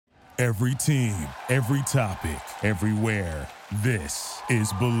Every team, every topic, everywhere. This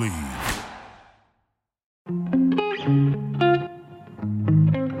is Believe.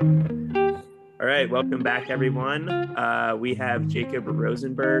 All right, welcome back, everyone. We have Jacob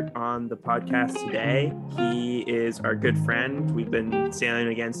Rosenberg on the podcast today. He is our good friend. We've been sailing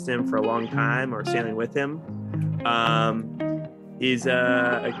against him for a long time, or sailing with him. He's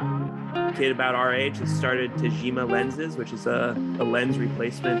a kid about our age that started Tajima Lenses, which is a lens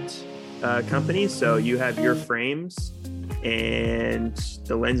replacement company. So you have your frames and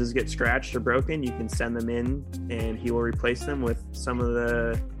the lenses get scratched or broken, you can send them in and he will replace them with some of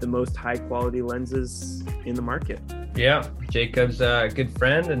the most high quality lenses in the market. Yeah, Jacob's a good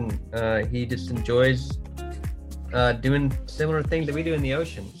friend, and he just enjoys doing similar things that we do in the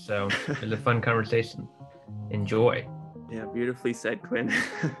ocean. So it was a fun conversation. Enjoy. Yeah, beautifully said, Quinn.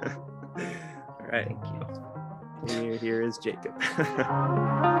 All right. Thank you. Here is Jacob.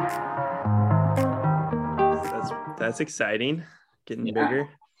 That's exciting. Getting bigger.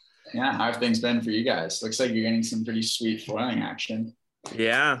 Yeah, how have things been for you guys? Looks like you're getting some pretty sweet foiling action.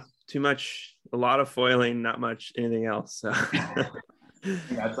 Yeah, a lot of foiling, not much anything else. So.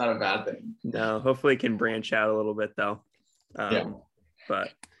 That's not a bad thing. No, hopefully it can branch out a little bit though. But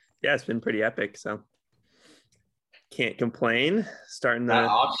yeah, it's been pretty epic. So can't complain. Starting that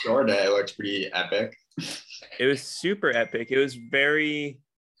offshore day looked pretty epic. It was super epic. It was very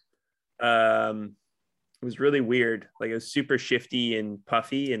it was really weird. Like, it was super shifty and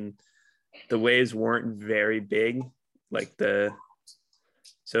puffy, and the waves weren't very big. So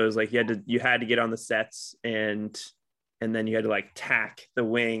it was like you had to get on the sets, and then you had to like tack the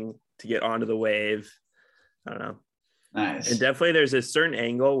wing to get onto the wave. I don't know. Nice. And definitely there's a certain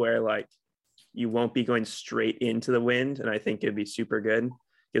angle where like you won't be going straight into the wind, and I think it'd be super good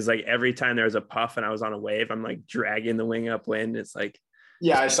because like every time there was a puff and I was on a wave, I'm like dragging the wing upwind. It's like,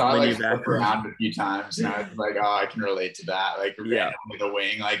 yeah, I saw it like flip around a few times, and I was like, oh, I can relate to that. Like, randomly the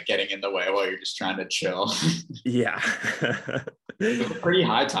wing like getting in the way while you're just trying to chill. Yeah. It was a pretty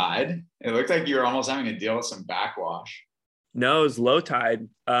high tide. It looked like you were almost having to deal with some backwash. No, it was low tide.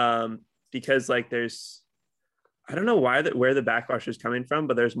 Because like I don't know where the backwash is coming from,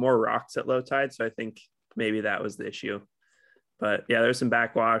 but there's more rocks at low tide. So I think maybe that was the issue. But yeah, there's some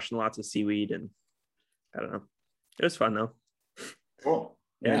backwash and lots of seaweed, and I don't know. It was fun though. Cool.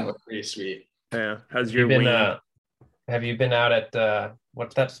 Yeah, it looked pretty sweet. Yeah. How's your wing? Have you been out at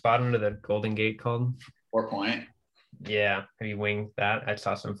what's that spot under the Golden Gate called? 4 Point. Yeah. Have you winged that? I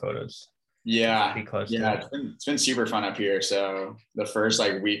saw some photos. Yeah. Pretty close. Yeah, it's been super fun up here. So the first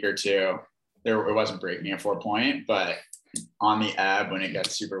like week or two, it wasn't breaking at 4 Point, but on the ebb when it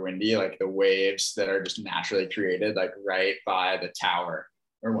gets super windy, like the waves that are just naturally created, like right by the tower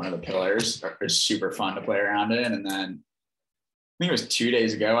or one of the pillars, are super fun to play around in. And then I think it was 2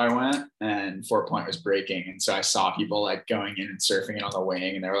 days ago I went, and 4 Point was breaking. And so I saw people like going in and surfing it on the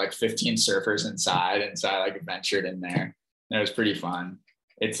wing, and there were like 15 surfers inside. And so I like ventured in there, and it was pretty fun.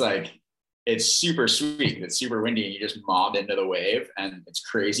 It's super sweet. It's super windy, and you just mob into the wave, and it's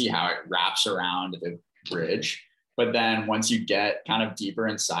crazy how it wraps around the bridge. But then once you get kind of deeper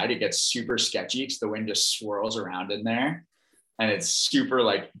inside, it gets super sketchy because the wind just swirls around in there, and it's super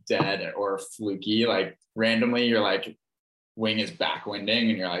like dead or fluky. Like randomly you're like, wing is backwinding,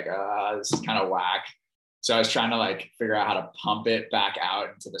 and you're like, this is kind of whack. So I was trying to like figure out how to pump it back out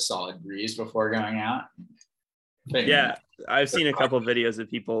into the solid breeze before going out. Yeah, I've seen a couple of videos of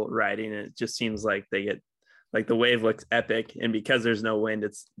people riding, and it just seems like they get like the wave looks epic, and because there's no wind,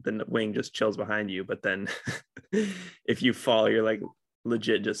 the wing just chills behind you. But then if you fall, you're like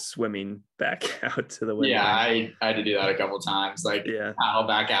legit just swimming back out to the wind. Yeah, I had to do that a couple of times. Like, paddle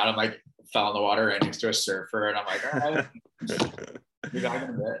back out. I'm like, fell in the water right next to a surfer, and I'm like, all right, be back in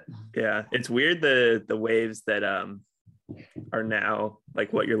a bit. Yeah, it's weird the waves that are now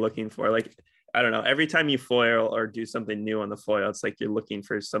like what you're looking for. Like, I don't know, every time you foil or do something new on the foil, it's like you're looking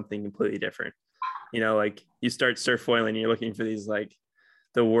for something completely different. You know, like you start surf foiling and you're looking for these like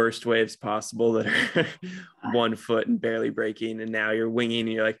the worst waves possible that are 1 foot and barely breaking, and now you're winging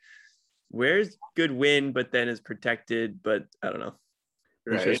and you're like, where's good wind but then is protected? But I don't know.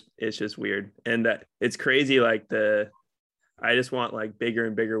 It's just weird. And that it's crazy. Like I just want like bigger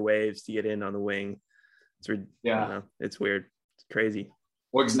and bigger waves to get in on the wing. It's I don't know, it's weird. It's crazy.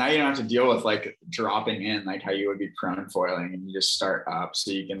 Well, because now you don't have to deal with like dropping in like how you would be prone foiling, and you just start up, so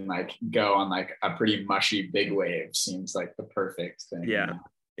you can like go on like a pretty mushy big wave. Seems like the perfect thing. Yeah,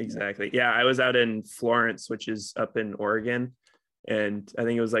 exactly. Yeah, I was out in Florence, which is up in Oregon, and I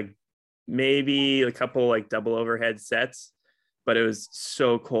think it was like maybe a couple like double overhead sets, but it was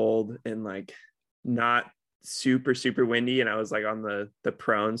so cold and like not super, super windy, and I was like on the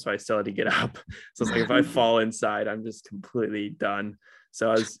prone, so I still had to get up. So it's like, if I fall inside, I'm just completely done. So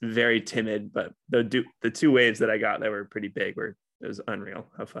I was very timid, but the 2 waves that I got that were pretty big it was unreal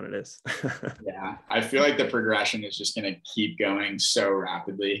how fun it is. Yeah. I feel like the progression is just going to keep going so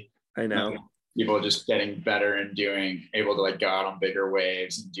rapidly. I know. Like, people just getting better and able to like go out on bigger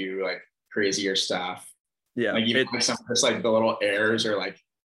waves and do like crazier stuff. Yeah. Like even like some just like the little airs or like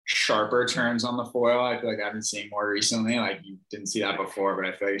sharper turns on the foil. I feel like I've been seeing more recently. Like you didn't see that before, but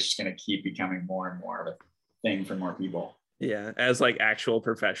I feel like it's just going to keep becoming more and more of a thing for more people. Yeah, as like actual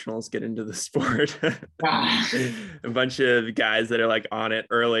professionals get into the sport. A bunch of guys that are like on it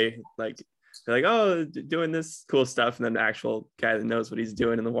early, like they're like, oh, doing this cool stuff, and then the actual guy that knows what he's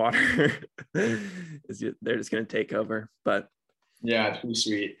doing in the water they're just gonna take over. But yeah, it's pretty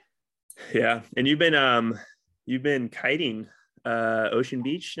sweet. Yeah, and you've been kiting Ocean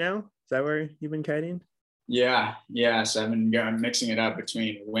Beach now. Is that where you've been kiting? Yeah. So I've been mixing it up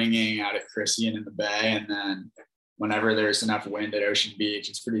between winging out at Chrissy and in the bay, and then whenever there's enough wind at Ocean Beach,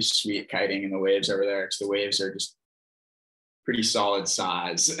 it's pretty sweet kiting in the waves over there, because the waves are just pretty solid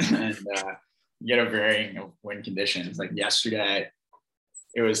size and you get a varying of wind conditions. Like yesterday,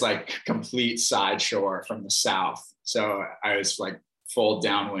 it was like complete side shore from the south. So I was like full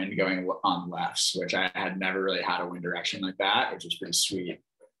downwind going on lefts, which I had never really had a wind direction like that, which was pretty sweet.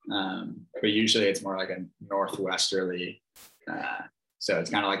 But usually it's more like a northwesterly. So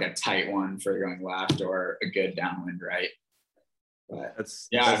it's kind of like a tight one for going left or a good downwind right. But that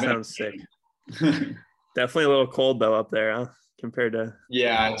sounds sick. Definitely a little cold though up there, huh? Compared to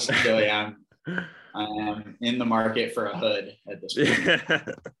it's chilly. I'm in the market for a hood at this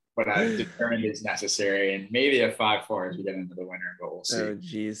point. But I've determined is necessary, and maybe a 5-4 as we get into the winter, but we'll see. Oh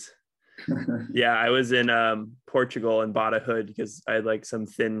geez. Yeah, I was in Portugal and bought a hood because I had like some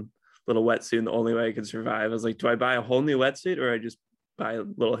thin little wetsuit, and the only way I could survive, I was like, do I buy a whole new wetsuit or I just buy a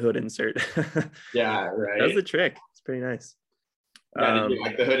little hood insert? Yeah, right. That was the trick. It's pretty nice. Yeah, did you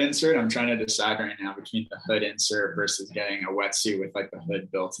like the hood insert? I'm trying to decide right now between the hood insert versus getting a wetsuit with like the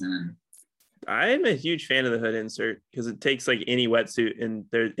hood built in. I'm a huge fan of the hood insert because it takes like any wetsuit and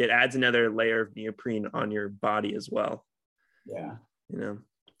it adds another layer of neoprene on your body as well. Yeah.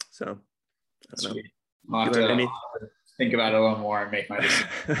 So I don't know. I'll have to think about it a little more and make my decision.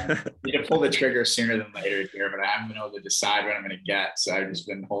 Need to pull the trigger sooner than later here, but I haven't been able to decide what I'm going to get. So I've just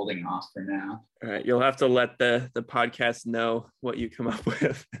been holding off for now. All right. You'll have to let the podcast know what you come up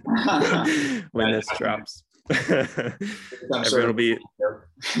with when this drops. Everyone will be,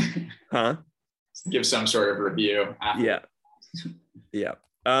 huh? Give some sort of review. After.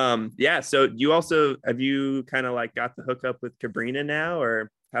 Yeah. So have you kind of like got the hookup with Cabrina now,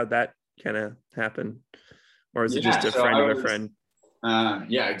 or how'd that kind of happen? Or is it just a friend of a friend?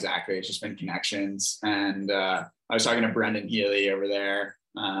 Yeah, exactly. It's just been connections. And I was talking to Brendan Healy over there.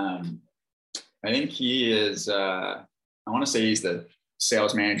 I think he is, I want to say he's the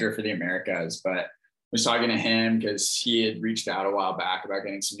sales manager for the Americas, but I was talking to him because he had reached out a while back about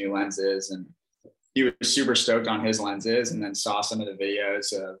getting some new lenses, and he was super stoked on his lenses, and then saw some of the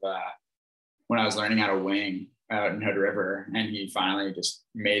videos of when I was learning how to wing out in Hood River, and he finally just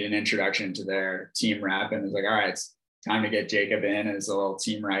made an introduction to their team rep and was like, all right, it's time to get Jacob in as a little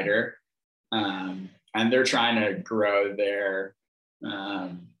team rider. And they're trying to grow their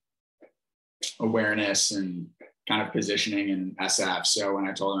awareness and kind of positioning in SF. So when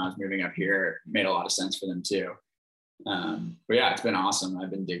I told them I was moving up here, it made a lot of sense for them too. But yeah, it's been awesome.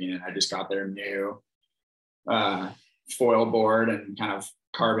 I've been digging it. I just got their new foil board and kind of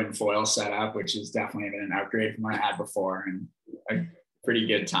carbon foil setup, which is definitely been an upgrade from what I had before, and a pretty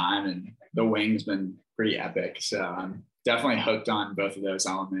good time. And the wing's been pretty epic. So I'm definitely hooked on both of those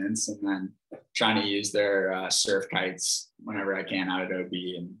elements, and then trying to use their surf kites whenever I can out at OB,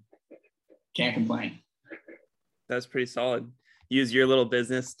 and can't complain. That's pretty solid. Use your little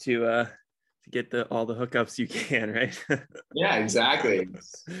business to get all the hookups you can, right? Yeah, exactly.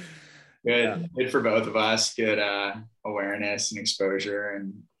 Good for both of us. Good awareness and exposure,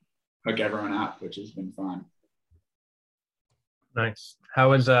 and hook everyone up, which has been fun. Nice.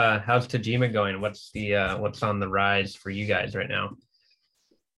 How's Tajima going? What's on the rise for you guys right now?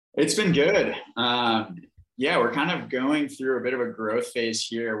 It's been good. Yeah, we're kind of going through a bit of a growth phase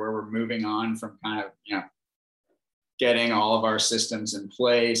here where we're moving on from kind of, getting all of our systems in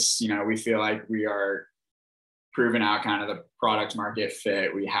place. We feel like we are proving out kind of the product market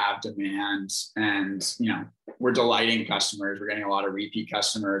fit. We have demand, and, we're delighting customers. We're getting a lot of repeat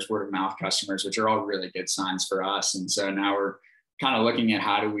customers, word of mouth customers, which are all really good signs for us. And so now we're kind of looking at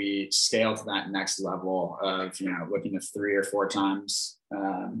how do we scale to that next level of, looking at 3 or 4 times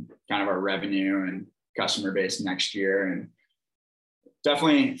kind of our revenue, and customer base next year, and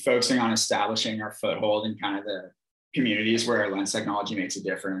definitely focusing on establishing our foothold in kind of the communities where our lens technology makes a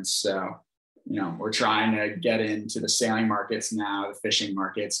difference. So, we're trying to get into the sailing markets now, the fishing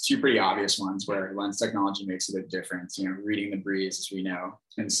markets, two pretty obvious ones where lens technology makes a big difference. Reading the breeze, as we know,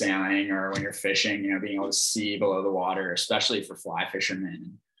 in sailing, or when you're fishing, being able to see below the water, especially for fly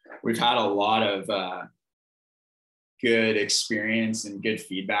fishermen. We've had a lot of good experience and good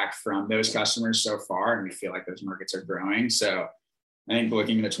feedback from those customers so far, and we feel like those markets are growing. So I think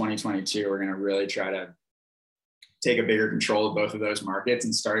looking into 2022, we're going to really try to take a bigger control of both of those markets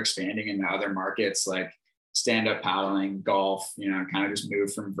and start expanding into other markets like stand-up paddling, golf, kind of just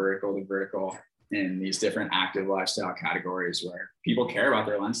move from vertical to vertical in these different active lifestyle categories where people care about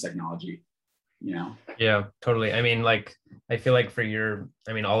their lens technology, Yeah, totally. I mean, like, I feel like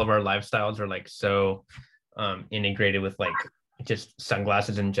all of our lifestyles are like so integrated with like just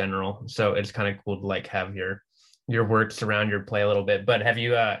sunglasses in general. So it's kind of cool to like have your work surround your play a little bit. But have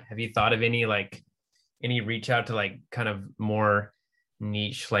you thought of any reach out to like kind of more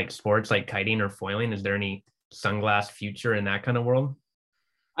niche like sports like kiting or foiling? Is there any sunglass future in that kind of world?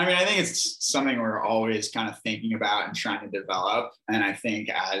 I mean, I think it's something we're always kind of thinking about and trying to develop. And I think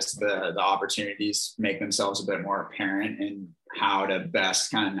as the opportunities make themselves a bit more apparent in how to best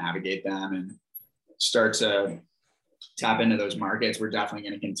kind of navigate them and start to tap into those markets, we're definitely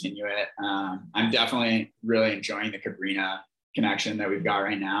going to continue it. I'm definitely really enjoying the Cabrina connection that we've got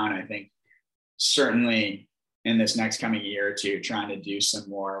right now. And I think certainly in this next coming year or two, trying to do some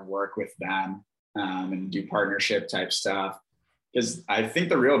more work with them and do partnership type stuff. Because I think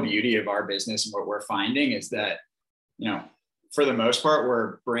the real beauty of our business and what we're finding is that, for the most part,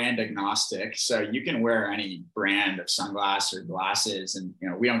 we're brand agnostic. So you can wear any brand of sunglasses or glasses and,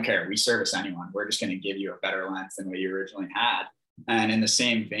 we don't care. We service anyone. We're just going to give you a better lens than what you originally had. And in the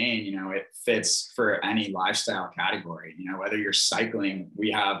same vein, it fits for any lifestyle category. Whether you're cycling,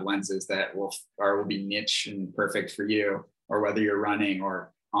 we have lenses that will be niche and perfect for you, or whether you're running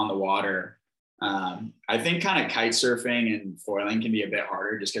or on the water. I think kind of kite surfing and foiling can be a bit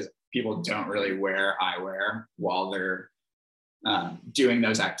harder just because people don't really wear eyewear while they're doing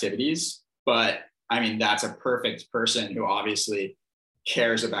those activities. But I mean, that's a perfect person who obviously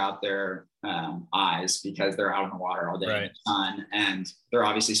cares about their eyes because they're out in the water all day in the sun, and they're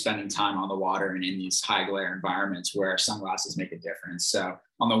obviously spending time on the water and in these high glare environments where sunglasses make a difference. So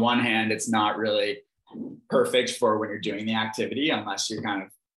on the one hand, it's not really perfect for when you're doing the activity unless you're kind of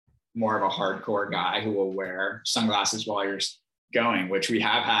more of a hardcore guy who will wear sunglasses while you're going, which we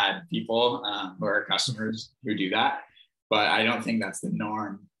have had people who are customers who do that, but I don't think that's the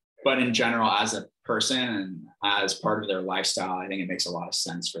norm. But in general, as a person and as part of their lifestyle, I think it makes a lot of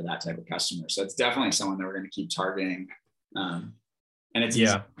sense for that type of customer. So it's definitely someone that we're going to keep targeting. And it's easy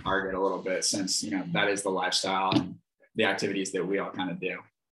to target a little bit since, that is the lifestyle and the activities that we all kind of do.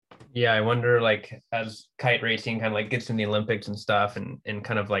 Yeah, I wonder, like, as kite racing kind of like gets in the Olympics and stuff, and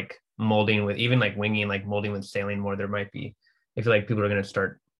kind of like molding with even like winging, like molding with sailing more, there might be, I feel like people are going to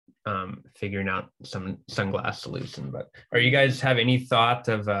start figuring out some sunglass solution. But are you guys have any thought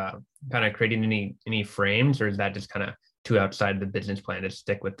of kind of creating any frames, or is that just kind of too outside the business plan to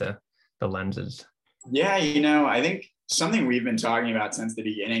stick with the lenses? Yeah, I think something we've been talking about since the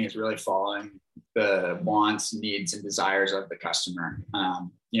beginning is really following the wants, needs, and desires of the customer.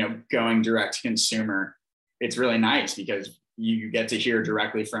 Going direct to consumer, it's really nice because you get to hear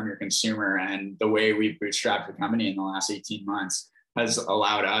directly from your consumer. And the way we've bootstrapped the company in the last 18 months has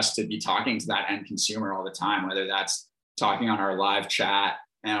allowed us to be talking to that end consumer all the time, whether that's talking on our live chat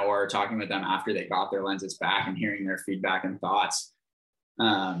or talking with them after they got their lenses back and hearing their feedback and thoughts.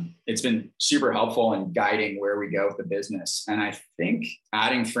 It's been super helpful in guiding where we go with the business. And I think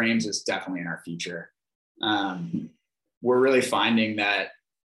adding frames is definitely in our future. We're really finding that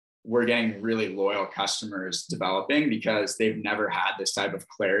we're getting really loyal customers developing because they've never had this type of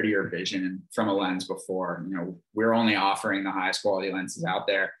clarity or vision from a lens before. We're only offering the highest quality lenses out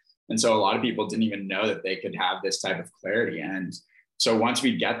there. And so a lot of people didn't even know that they could have this type of clarity. And so once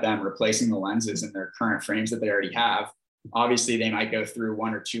we get them replacing the lenses in their current frames that they already have, obviously they might go through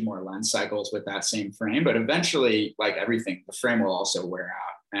one or two more lens cycles with that same frame, but eventually, like everything, the frame will also wear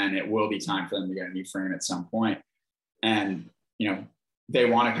out and it will be time for them to get a new frame at some point. And, they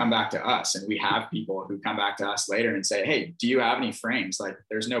want to come back to us, and we have people who come back to us later and say, hey, do you have any frames? Like,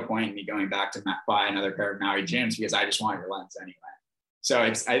 there's no point in me going back to buy another pair of Maui gyms because I just want your lens anyway. So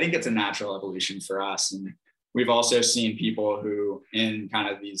I think it's a natural evolution for us. And we've also seen people who in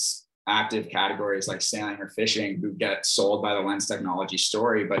kind of these active categories like sailing or fishing who get sold by the lens technology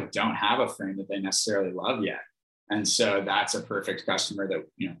story, but don't have a frame that they necessarily love yet. And so that's a perfect customer that,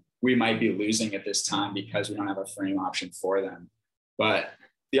 we might be losing at this time because we don't have a frame option for them. But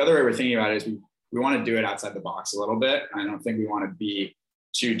the other way we're thinking about it is we want to do it outside the box a little bit. I don't think we want to be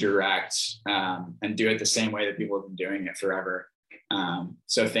too direct and do it the same way that people have been doing it forever.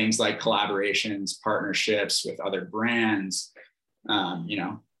 So things like collaborations, partnerships with other brands,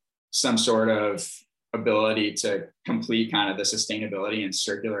 some sort of ability to complete kind of the sustainability and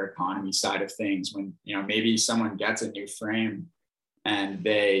circular economy side of things when, maybe someone gets a new frame and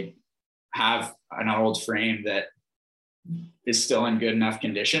they have an old frame that is still in good enough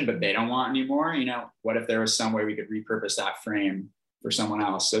condition, but they don't want anymore. What if there was some way we could repurpose that frame for someone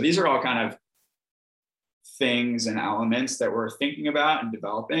else? So these are all kind of things and elements that we're thinking about and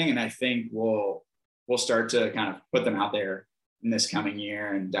developing. And I think we'll start to kind of put them out there in this coming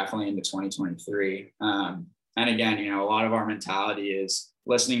year and definitely into 2023. And again, a lot of our mentality is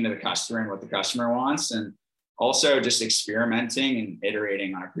listening to the customer and what the customer wants, and also just experimenting and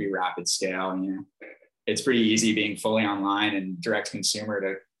iterating on a pretty rapid scale. It's pretty easy being fully online and direct consumer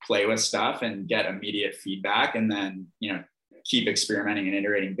to play with stuff and get immediate feedback, and then, keep experimenting and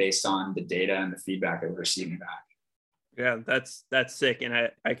iterating based on the data and the feedback that we're receiving back. Yeah, that's sick. And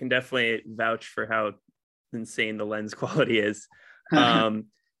I can definitely vouch for how insane the lens quality is. Because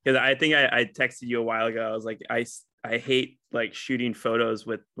I think I texted you a while ago. I was like, I hate like shooting photos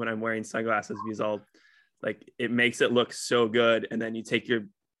when I'm wearing sunglasses, because it makes it look so good. And then you take your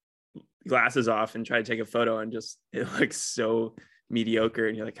glasses off and try to take a photo and just, it looks so mediocre.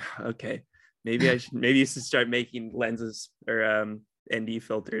 And you're like, okay, maybe you should start making lenses or ND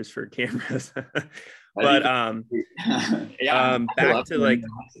filters for cameras. But back to like,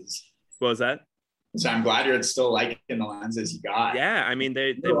 what was that? So I'm glad you're still liking the lenses you got. Yeah, I mean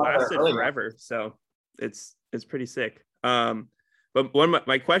they lasted forever, so it's pretty sick. But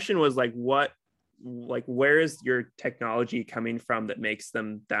my question was like, where is your technology coming from that makes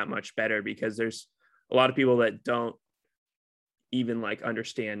them that much better? Because there's a lot of people that don't even like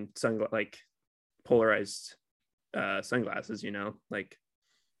understand polarized sunglasses.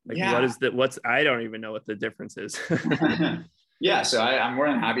 What's I don't even know what the difference is. Yeah, so I'm more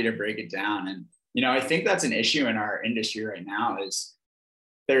than happy to break it down. And I think that's an issue in our industry right now is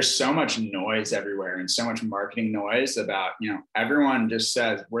there's so much noise everywhere and so much marketing noise about, everyone just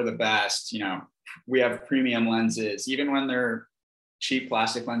says we're the best, we have premium lenses, even when they're cheap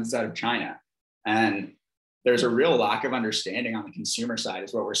plastic lenses out of China. And there's a real lack of understanding on the consumer side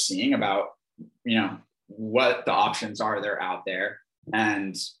is what we're seeing about, what the options are that are out there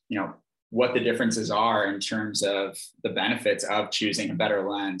and, what the differences are in terms of the benefits of choosing a better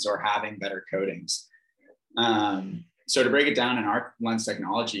lens or having better coatings. So to break it down in our lens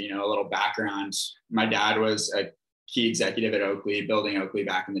technology, a little background, my dad was a key executive at Oakley, building Oakley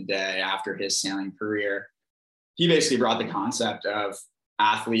back in the day after his sailing career. He basically brought the concept of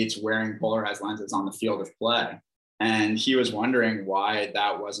athletes wearing polarized lenses on the field of play. And he was wondering why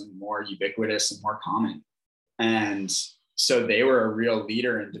that wasn't more ubiquitous and more common. And so they were a real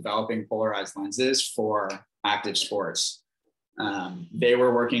leader in developing polarized lenses for active sports. They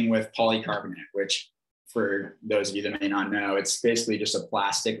were working with polycarbonate, which for those of you that may not know, it's basically just a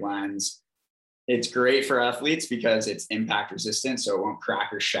plastic lens. It's great for athletes because it's impact resistant, so it won't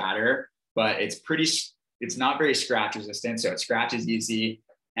crack or shatter, but it's not very scratch resistant. So it scratches easy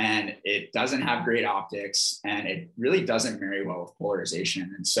and it doesn't have great optics and it really doesn't marry well with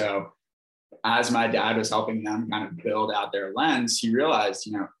polarization. And so as my dad was helping them kind of build out their lens, he realized,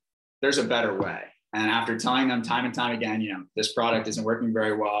 there's a better way. And after telling them time and time again, this product isn't working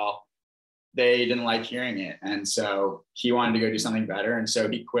very well, they didn't like hearing it. And so he wanted to go do something better. And so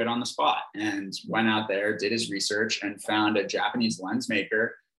he quit on the spot and went out there, did his research and found a Japanese lens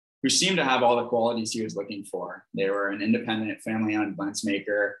maker who seemed to have all the qualities he was looking for. They were an independent family-owned lens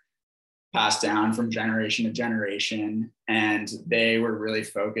maker, passed down from generation to generation. And they were really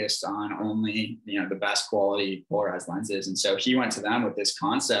focused on only, the best quality polarized lenses. And so he went to them with this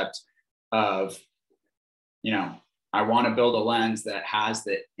concept of, I want to build a lens that has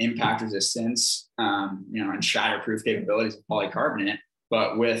the impact resistance, and shatterproof capabilities of polycarbonate,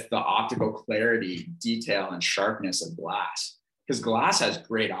 but with the optical clarity, detail, and sharpness of glass. Because glass has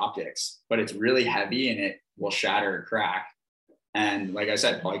great optics, but it's really heavy and it will shatter or crack. And like I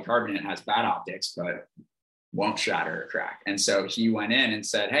said, polycarbonate has bad optics, but won't shatter or crack. And so he went in and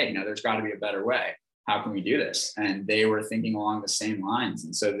said, hey, there's got to be a better way. How can we do this? And they were thinking along the same lines.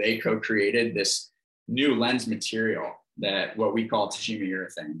 And so they co-created this new lens material that what we call Tajima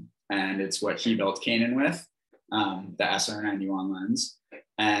urethane. And it's what he built Canon with, the SR91 lens.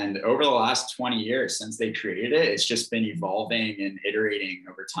 And over the last 20 years since they created it, it's just been evolving and iterating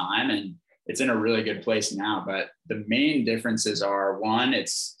over time. And it's in a really good place now. But the main differences are, one,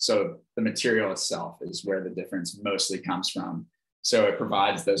 so the material itself is where the difference mostly comes from. So it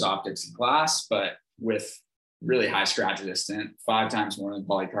provides those optics in glass, but with really high scratch resistant, 5 times more than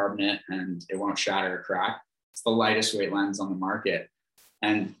polycarbonate, and it won't shatter or crack. It's the lightest weight lens on the market.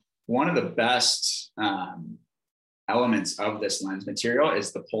 And one of the best elements of this lens material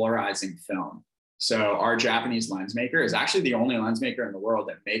is the polarizing film. So our Japanese lens maker is actually the only lens maker in the world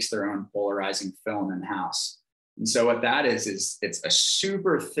that makes their own polarizing film in-house. And so what that is it's a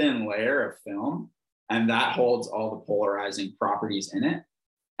super thin layer of film, and that holds all the polarizing properties in it.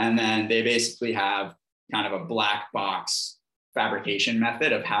 And then they basically have kind of a black box fabrication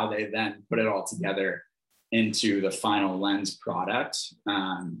method of how they then put it all together into the final lens product,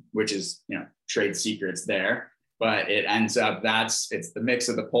 which is, trade secrets there. But it ends up, it's the mix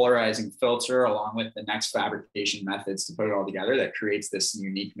of the polarizing filter along with the next fabrication methods to put it all together that creates this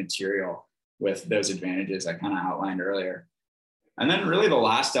unique material with those advantages I kind of outlined earlier. And then really the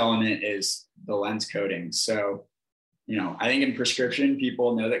last element is the lens coating. So, I think in prescription,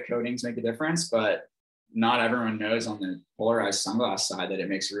 people know that coatings make a difference, but not everyone knows on the polarized sunglass side that it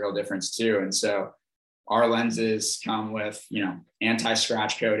makes a real difference too. And so our lenses come with,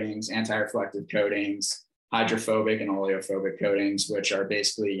 anti-scratch coatings, anti-reflective coatings, hydrophobic and oleophobic coatings, which are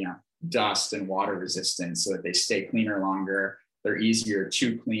basically, dust and water resistant so that they stay cleaner longer. They're easier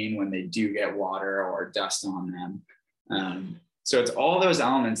to clean when they do get water or dust on them. So it's all those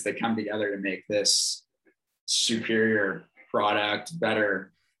elements that come together to make this superior product,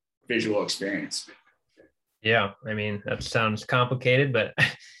 better visual experience. Yeah, I mean, that sounds complicated, but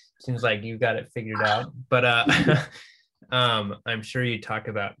seems like you got it figured out. But I'm sure you talk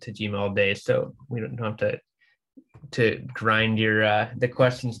about Tajima all day, so we don't have to grind your the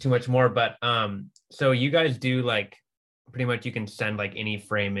questions too much more. But so you guys do like pretty much you can send like any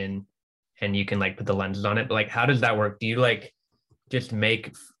frame in and you can like put the lenses on it. But like how does that work? Do you like just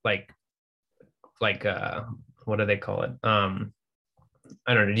make like what do they call it?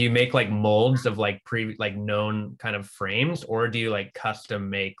 I don't know. Do you make like molds of like known kind of frames, or do you like custom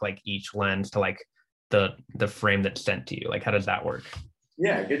make like each lens to like the frame that's sent to you? Like how does that work?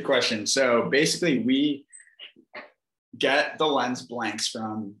 Yeah, good question. So basically we get the lens blanks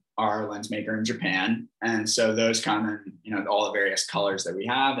from our lens maker in Japan. And so those come in, all the various colors that we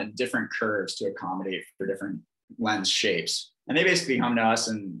have and different curves to accommodate for different lens shapes. And they basically come to us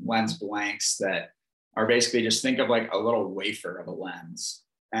in lens blanks that are basically just think of like a little wafer of a lens.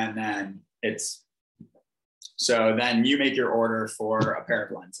 And then so then you make your order for a pair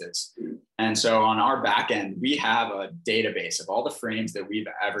of lenses. And so on our back end, we have a database of all the frames that we've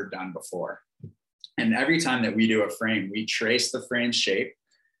ever done before. And every time that we do a frame, we trace the frame shape.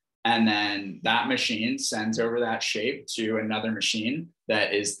 And then that machine sends over that shape to another machine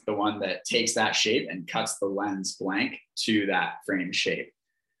that is the one that takes that shape and cuts the lens blank to that frame shape.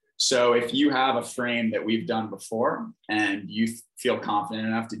 So if you have a frame that we've done before and you feel confident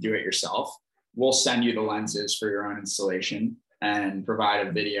enough to do it yourself, we'll send you the lenses for your own installation and provide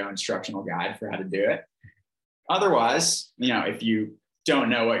a video instructional guide for how to do it. Otherwise, if you don't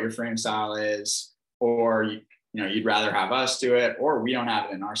know what your frame style is, or you'd rather have us do it, or we don't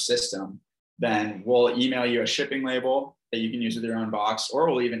have it in our system, then we'll email you a shipping label that you can use with your own box, or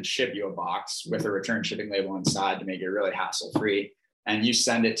we'll even ship you a box with a return shipping label inside to make it really hassle-free. And you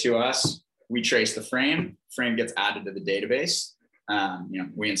send it to us, we trace the frame gets added to the database.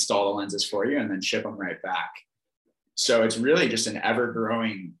 We install the lenses for you and then ship them right back. So it's really just an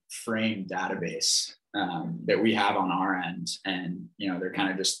ever-growing frame database that we have on our end. And, they're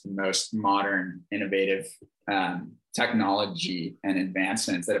kind of just the most modern, innovative technology and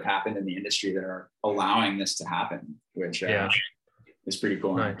advancements that have happened in the industry that are allowing this to happen, which is pretty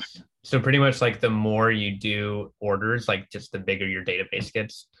cool. Nice. So pretty much like the more you do orders, like just the bigger your database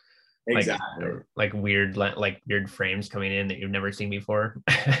gets. Exactly. Like weird frames coming in that you've never seen before.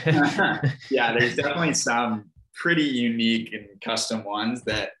 Yeah, there's definitely some pretty unique and custom ones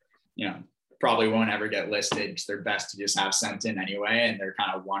that, probably won't ever get listed because they're best to just have sent in anyway. And they're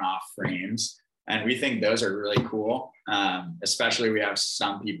kind of one-off frames. And we think those are really cool. Especially we have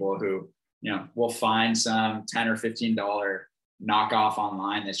some people who, will find some $10 or $15 knockoff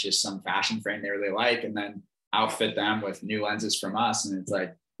online that's just some fashion frame they really like, and then outfit them with new lenses from us. And it's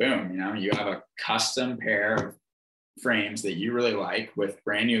like, boom, you have a custom pair of frames that you really like with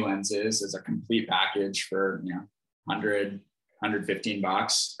brand new lenses as a complete package for, $100,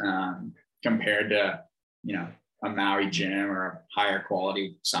 $115 compared to, a Maui Jim or a higher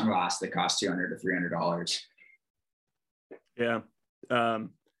quality sunglass that costs $200 to $300. Yeah.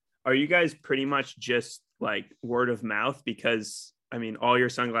 Are you guys pretty much just like word of mouth? Because I mean, all your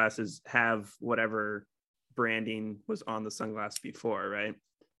sunglasses have whatever branding was on the sunglass before, right?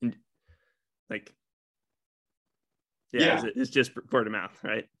 And like, yeah. It's just word of mouth,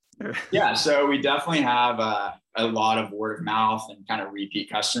 right? Yeah, so we definitely have a lot of word of mouth and kind of repeat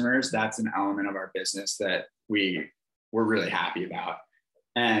customers. That's an element of our business that we're really happy about.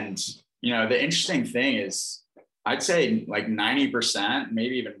 And, you know, the interesting thing is, I'd say like 90%,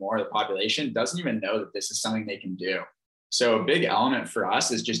 maybe even more of the population doesn't even know that this is something they can do. So a big element for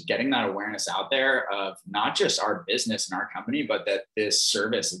us is just getting that awareness out there of not just our business and our company, but that this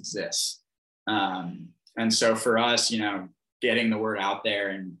service exists. And so for us, you know, getting the word out there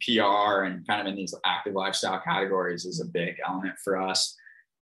and PR and kind of in these active lifestyle categories is a big element for us.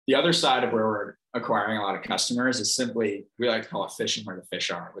 The other side of where we're acquiring a lot of customers is simply, we like to call it fishing where the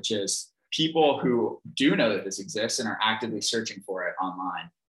fish are, which is people who do know that this exists and are actively searching for it online.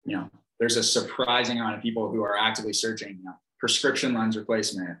 You know, there's a surprising amount of people who are actively searching, you know, prescription lens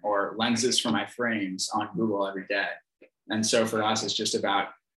replacement or lenses for my frames on Google every day. And so for us, it's just about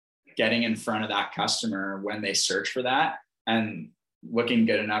getting in front of that customer when they search for that and looking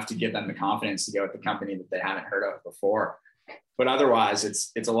good enough to give them the confidence to go with the company that they haven't heard of before. But otherwise,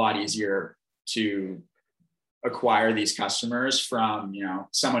 it's a lot easier to acquire these customers from, you know,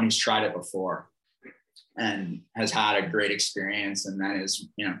 someone who's tried it before and has had a great experience and then is,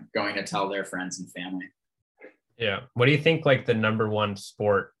 you know, going to tell their friends and family. Yeah. What do you think like the number one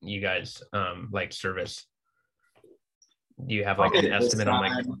sport you guys like service? Do you have like an estimate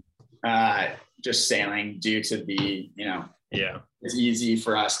on like just sailing due to the, you know, yeah, it's easy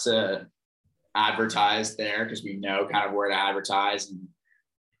for us to advertise there because we know kind of where to advertise and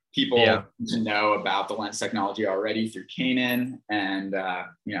people to know about the lens technology already through Canon. And,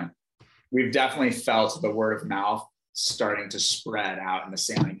 you know, we've definitely felt the word of mouth starting to spread out in the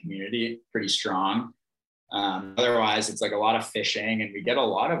sailing community pretty strong. Otherwise, it's like a lot of fishing and we get a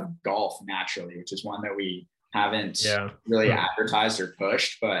lot of golf naturally, which is one that we haven't really advertised or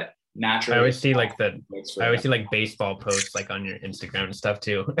pushed, but naturally. I always see like baseball posts like on your Instagram and stuff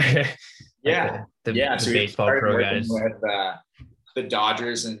too. Like the so baseball pro guys. With the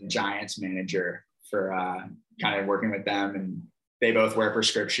Dodgers and Giants manager for kind of working with them, and they both wear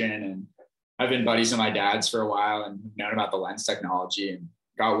prescription. And I've been buddies with my dad's for a while and known about the lens technology and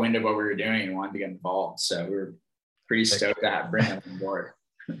got wind of what we were doing and wanted to get involved. So we were pretty stoked to bring them on board.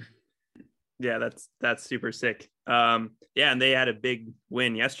 Yeah, that's super sick. And they had a big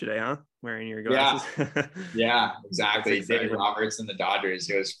win yesterday, huh? Wearing your glasses. Yeah, exactly. Dave Roberts and the Dodgers.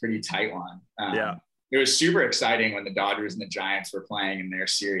 It was a pretty tight one. It was super exciting when the Dodgers and the Giants were playing in their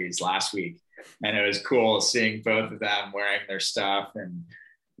series last week. And it was cool seeing both of them wearing their stuff. And,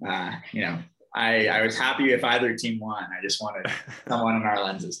 you know, I was happy if either team won. I just wanted someone in our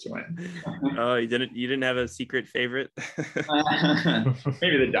lenses to win. Oh, you didn't have a secret favorite?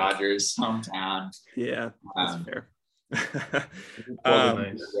 Maybe the Dodgers, hometown. Yeah, that's fair.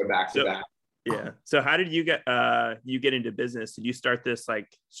 Go back to that. Yeah. So how did you get into business? Did you start this like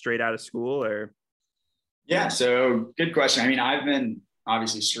straight out of school or? Yeah. So good question. I mean, I've been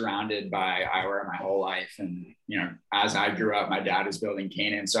obviously surrounded by eyewear my whole life. And, you know, as I grew up, my dad was building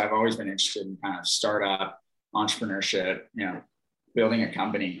Canon. So I've always been interested in kind of startup entrepreneurship, you know, building a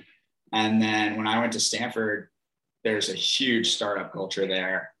company. And then when I went to Stanford, there's a huge startup culture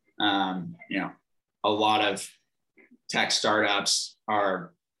there. You know, a lot of tech startups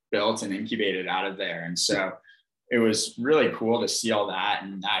are built and incubated out of there. And so it was really cool to see all that.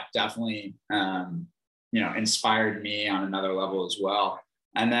 And that definitely, you know, inspired me on another level as well.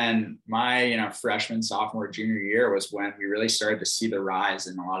 And then my, you know, freshman, sophomore, junior year was when we really started to see the rise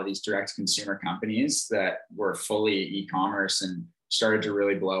in a lot of these direct consumer companies that were fully e-commerce and started to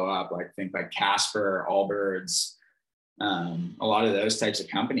really blow up. Like think like Casper, Allbirds, a lot of those types of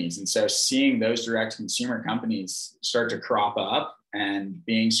companies. And so seeing those direct consumer companies start to crop up and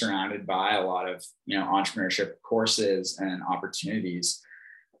being surrounded by a lot of, you know, entrepreneurship courses and opportunities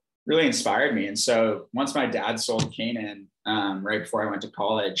really inspired me. And so once my dad sold Canon, right before I went to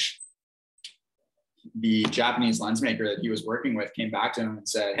college, the Japanese lens maker that he was working with came back to him and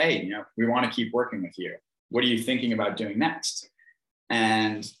said, "Hey, you know, we want to keep working with you. What are you thinking about doing next?"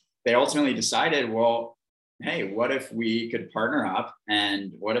 And they ultimately decided, well, hey, what if we could partner up,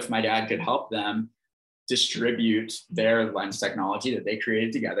 and what if my dad could help them distribute their lens technology that they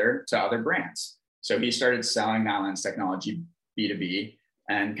created together to other brands? So he started selling that lens technology B2B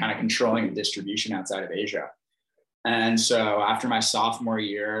and kind of controlling the distribution outside of Asia. And so after my sophomore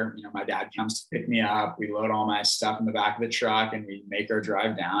year, you know, my dad comes to pick me up. We load all my stuff in the back of the truck and we make our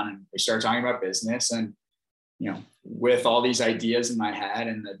drive down and we start talking about business. And with all these ideas in my head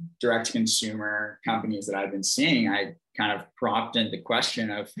and the direct to consumer companies that I've been seeing, I kind of prompted the question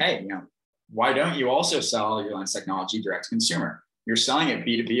of, hey, why don't you also sell your lens technology direct to consumer? You're selling it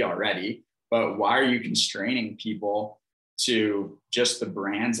B2B already, but why are you constraining people to just the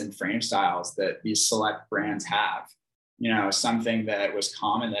brands and frame styles that these select brands have? Something that was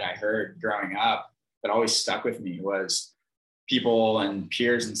common that I heard growing up that always stuck with me was people and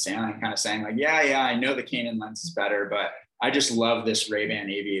peers in sailing kind of saying like, yeah, I know the Canon lens is better, but I just love this Ray-Ban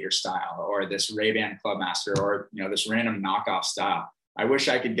Aviator style or this Ray-Ban Clubmaster or, this random knockoff style. I wish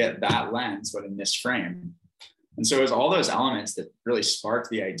I could get that lens, but in this frame. And so it was all those elements that really sparked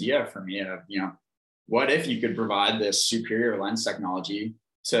the idea for me of, what if you could provide this superior lens technology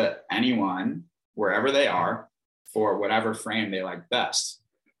to anyone, wherever they are, for whatever frame they like best.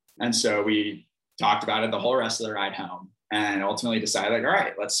 And so we talked about it the whole rest of the ride home and ultimately decided like, all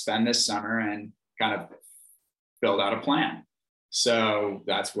right, let's spend this summer and kind of build out a plan. So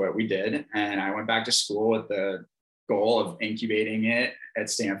that's what we did. And I went back to school with the goal of incubating it at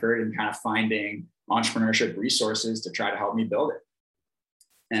Stanford and kind of finding entrepreneurship resources to try to help me build it.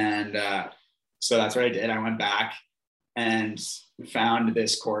 And so that's what I did. I went back and found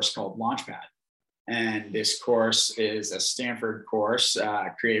this course called Launchpad. And this course is a Stanford course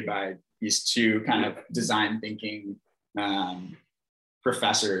created by these two kind of design thinking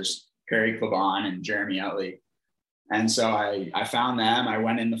professors, Perry Klebon and Jeremy Utley. And so I found them. I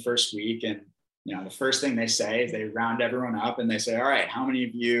went in the first week and, the first thing they say is they round everyone up and they say, all right, how many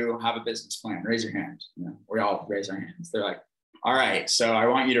of you have a business plan? Raise your hand. We all raise our hands. They're like, all right, so I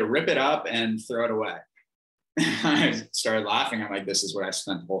want you to rip it up and throw it away. I started laughing. I'm like, this is what I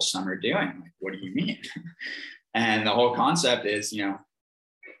spent the whole summer doing. I'm like, what do you mean? And the whole concept is,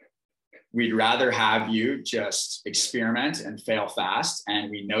 we'd rather have you just experiment and fail fast.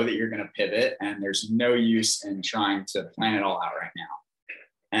 And we know that you're going to pivot and there's no use in trying to plan it all out right now.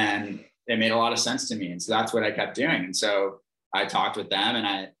 And it made a lot of sense to me. And so that's what I kept doing. And so I talked with them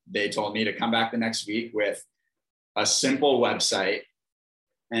and they told me to come back the next week with a simple website.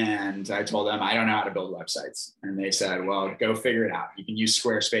 And I told them, I don't know how to build websites. And they said, well, go figure it out. You can use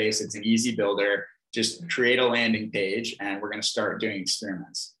Squarespace. It's an easy builder. Just create a landing page and we're going to start doing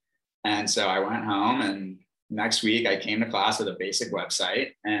experiments. And so I went home and next week I came to class with a basic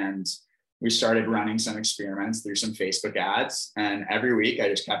website and we started running some experiments through some Facebook ads. And every week I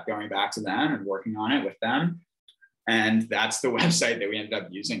just kept going back to them and working on it with them. And that's the website that we ended up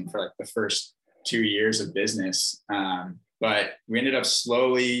using for like the first 2 years of business. But we ended up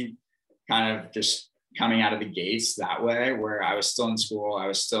slowly kind of just coming out of the gates that way, where I was still in school. I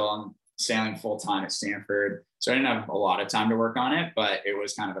was still sailing full time at Stanford. So I didn't have a lot of time to work on it, but it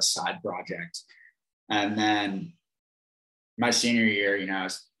was kind of a side project. And then my senior year, I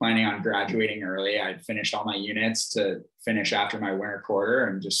was planning on graduating early. I'd finished all my units to finish after my winter quarter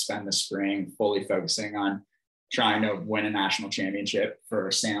and just spend the spring fully focusing on trying to win a national championship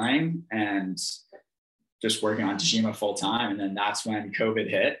for sailing and just working on Tashima full time. And then that's when COVID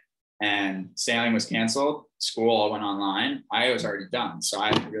hit and sailing was canceled. School all went online. I was already done. So I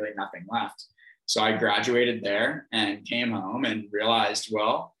had really nothing left. So I graduated there and came home and realized,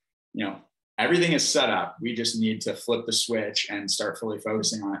 well, everything is set up. We just need to flip the switch and start fully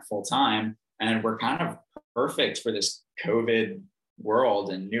focusing on it full time. And we're kind of perfect for this COVID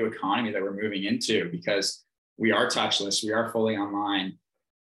world and new economy that we're moving into because we are touchless. We are fully online.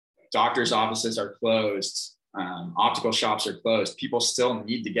 Doctors' offices are closed. Optical shops are closed. People still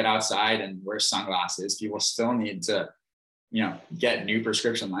need to get outside and wear sunglasses. People still need to, get new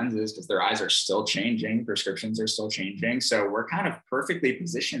prescription lenses because their eyes are still changing. Prescriptions are still changing. So we're kind of perfectly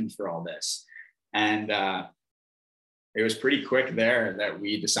positioned for all this. And it was pretty quick there that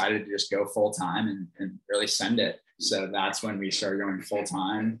we decided to just go full time and really send it. So that's when we started going full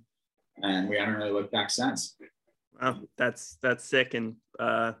time and we haven't really looked back since. Wow, that's sick. And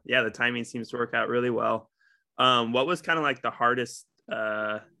the timing seems to work out really well. What was kind of like the hardest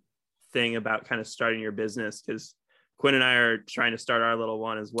thing about kind of starting your business? Because Quinn and I are trying to start our little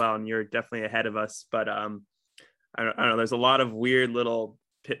one as well, and you're definitely ahead of us. But I don't know. There's a lot of weird little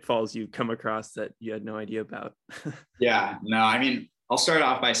pitfalls you come across that you had no idea about. Yeah, no, I mean, I'll start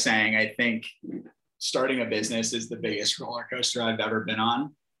off by saying I think starting a business is the biggest roller coaster I've ever been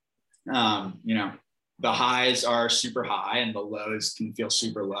on. The highs are super high and the lows can feel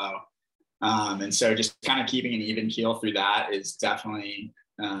super low. And so just kind of keeping an even keel through that is definitely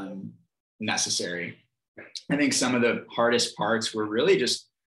necessary. I think some of the hardest parts were really just,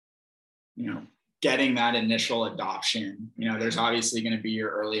 getting that initial adoption. There's obviously going to be your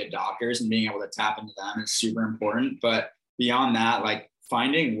early adopters and being able to tap into them is super important. But beyond that, like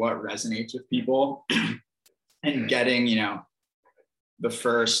finding what resonates with people and getting, the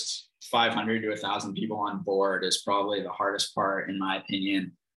first 500 to 1,000 people on board is probably the hardest part, in my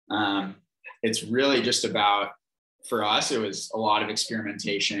opinion. It's really just about, for us, it was a lot of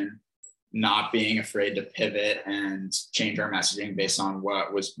experimentation, not being afraid to pivot and change our messaging based on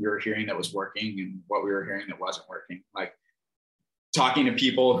what we were hearing that was working and what we were hearing that wasn't working. Like talking to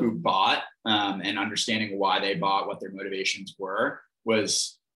people who bought and understanding why they bought, what their motivations were,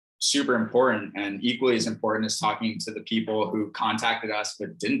 was super important. And equally as important as talking to the people who contacted us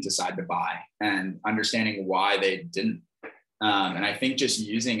but didn't decide to buy and understanding why they didn't. And I think just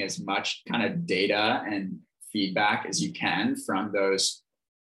using as much kind of data and feedback as you can from those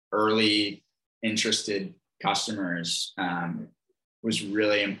early interested customers was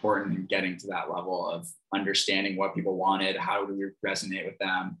really important in getting to that level of understanding what people wanted, how do we resonate with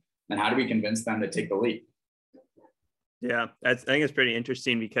them, and how do we convince them to take the leap. Yeah, I think it's pretty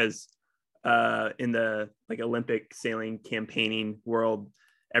interesting because in the Olympic sailing campaigning world,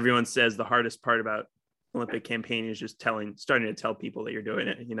 everyone says the hardest part about Olympic campaigning is just starting to tell people that you're doing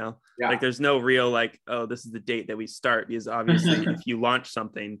it, Yeah. There's no real oh, this is the date that we start, because obviously if you launch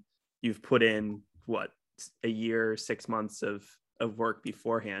something, you've put in a year, 6 months of work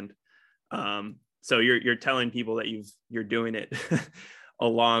beforehand. So you're telling people that you're doing it a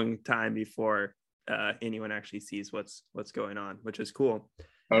long time before anyone actually sees what's going on, which is cool.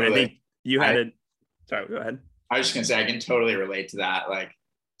 Totally. I think you had sorry, go ahead. I was just gonna say, I can totally relate to that. Like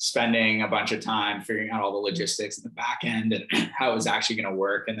spending a bunch of time figuring out all the logistics in the back end and how it was actually going to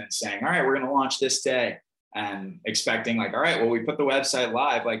work. And then saying, all right, we're going to launch this day, and expecting all right, well, we put the website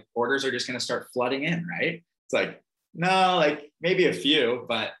live, orders are just going to start flooding in. Right. It's no, maybe a few,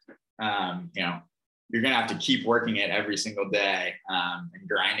 but you're going to have to keep working it every single day and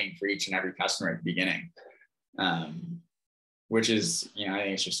grinding for each and every customer at the beginning, which is, I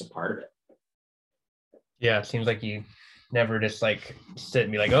think it's just a part of it. Yeah. It seems like you never just sit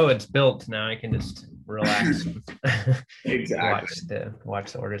and be oh, it's built. Now I can just relax. Exactly.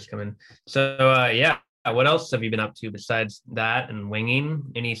 watch the orders come in. So yeah. What else have you been up to besides that and winging?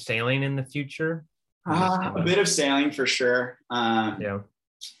 Any sailing in the future? A bit of sailing for sure. Yeah.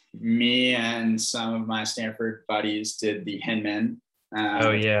 Me and some of my Stanford buddies did the Hinman.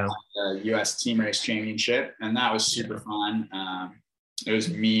 The U.S. Team Race Championship, and that was super fun. It was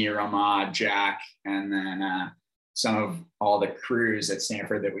me, Ramad, Jack, and then some of all the crews at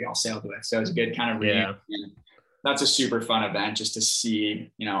Stanford that we all sailed with. So it was a good kind of reunion. That's a super fun event just to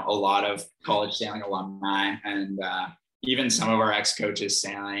see, a lot of college sailing alumni and even some of our ex-coaches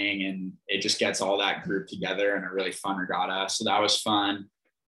sailing, and it just gets all that group together in a really fun regatta. So that was fun.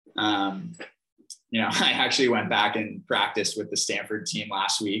 I actually went back and practiced with the Stanford team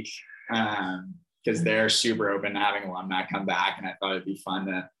last week because they're super open to having alumni come back. And I thought it'd be fun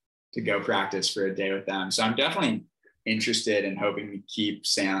to go practice for a day with them. So I'm definitely interested in hoping to keep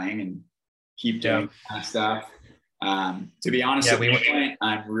sailing and keep doing that stuff. To be honest, at this point,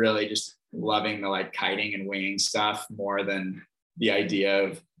 I'm really just loving the kiting and winging stuff more than the idea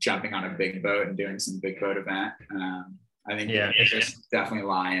of jumping on a big boat and doing some big boat event. I think it's definitely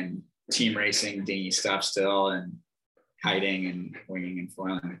lie in team racing, dinghy stuff still, and kiting and winging and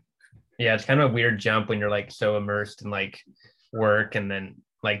foiling. Yeah, it's kind of a weird jump when you're so immersed in work and then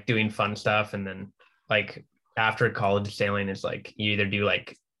doing fun stuff, and then after college sailing is you either do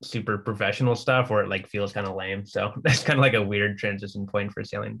super professional stuff or it feels kind of lame. So that's kind of a weird transition point for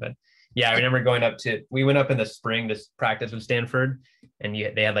sailing. But yeah, I remember we went up in the spring to practice with Stanford, and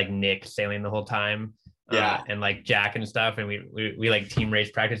they had Nick sailing the whole time. And Jack and stuff, and we team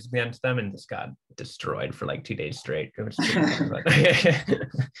race practice against them and just got destroyed for 2 days straight. It was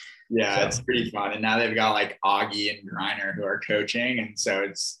It's pretty fun. And now they've got Augie and Griner who are coaching, and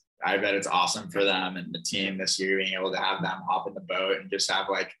so I bet it's awesome for them and the team this year being able to have them hop in the boat and just have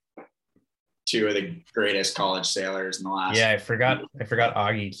two of the greatest college sailors in the last. Yeah, I forgot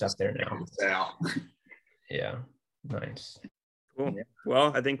Augie's up there now. Sail. Yeah, nice. Cool.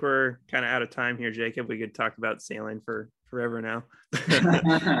 Well, I think we're kind of out of time here, Jacob. We could talk about sailing for forever now,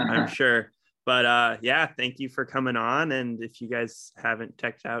 I'm sure. But thank you for coming on. And if you guys haven't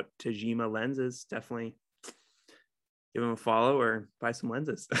checked out Tajima Lenses, definitely give them a follow or buy some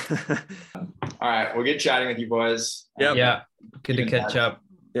lenses. All right. We'll get chatting with you boys. Yep. Yeah. Good to catch up.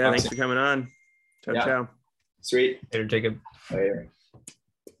 Yeah. Awesome. Thanks for coming on. Ciao. Sweet. Later, Jacob. Later.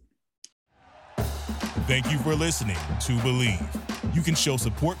 Thank you for listening to Believe. You can show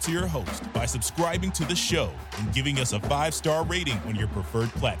support to your host by subscribing to the show and giving us a 5-star rating on your preferred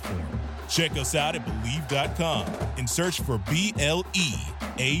platform. Check us out at Believe.com and search for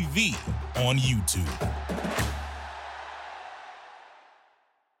BLEAV on YouTube.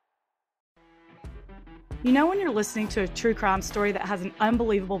 You know when you're listening to a true crime story that has an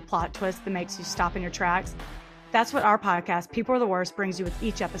unbelievable plot twist that makes you stop in your tracks? That's what our podcast, People Are the Worst, brings you with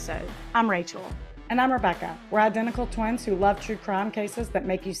each episode. I'm Rachel. And I'm Rebecca. We're identical twins who love true crime cases that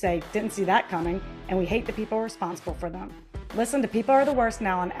make you say, didn't see that coming, and we hate the people responsible for them. Listen to People Are the Worst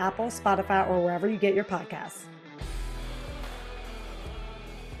now on Apple, Spotify, or wherever you get your podcasts.